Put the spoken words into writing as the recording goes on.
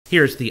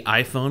Here's the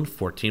iPhone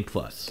 14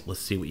 Plus. Let's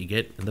see what you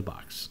get in the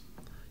box.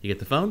 You get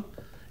the phone,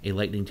 a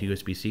Lightning to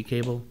USB-C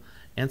cable,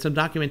 and some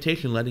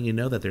documentation letting you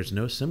know that there's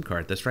no SIM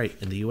card. That's right,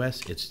 in the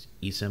US, it's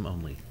eSIM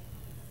only.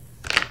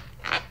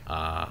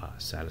 Ah,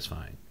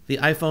 satisfying. The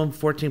iPhone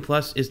 14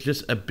 Plus is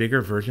just a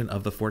bigger version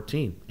of the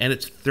 14, and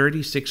it's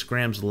 36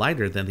 grams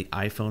lighter than the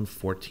iPhone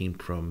 14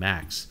 Pro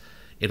Max.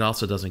 It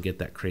also doesn't get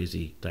that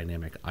crazy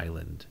dynamic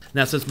island.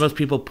 Now, since most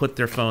people put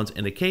their phones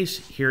in a case,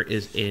 here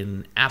is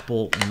an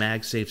Apple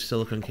MagSafe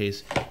silicone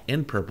case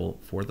in purple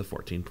for the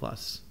 14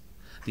 Plus.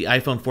 The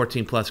iPhone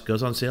 14 Plus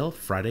goes on sale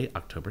Friday,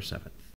 October 7th.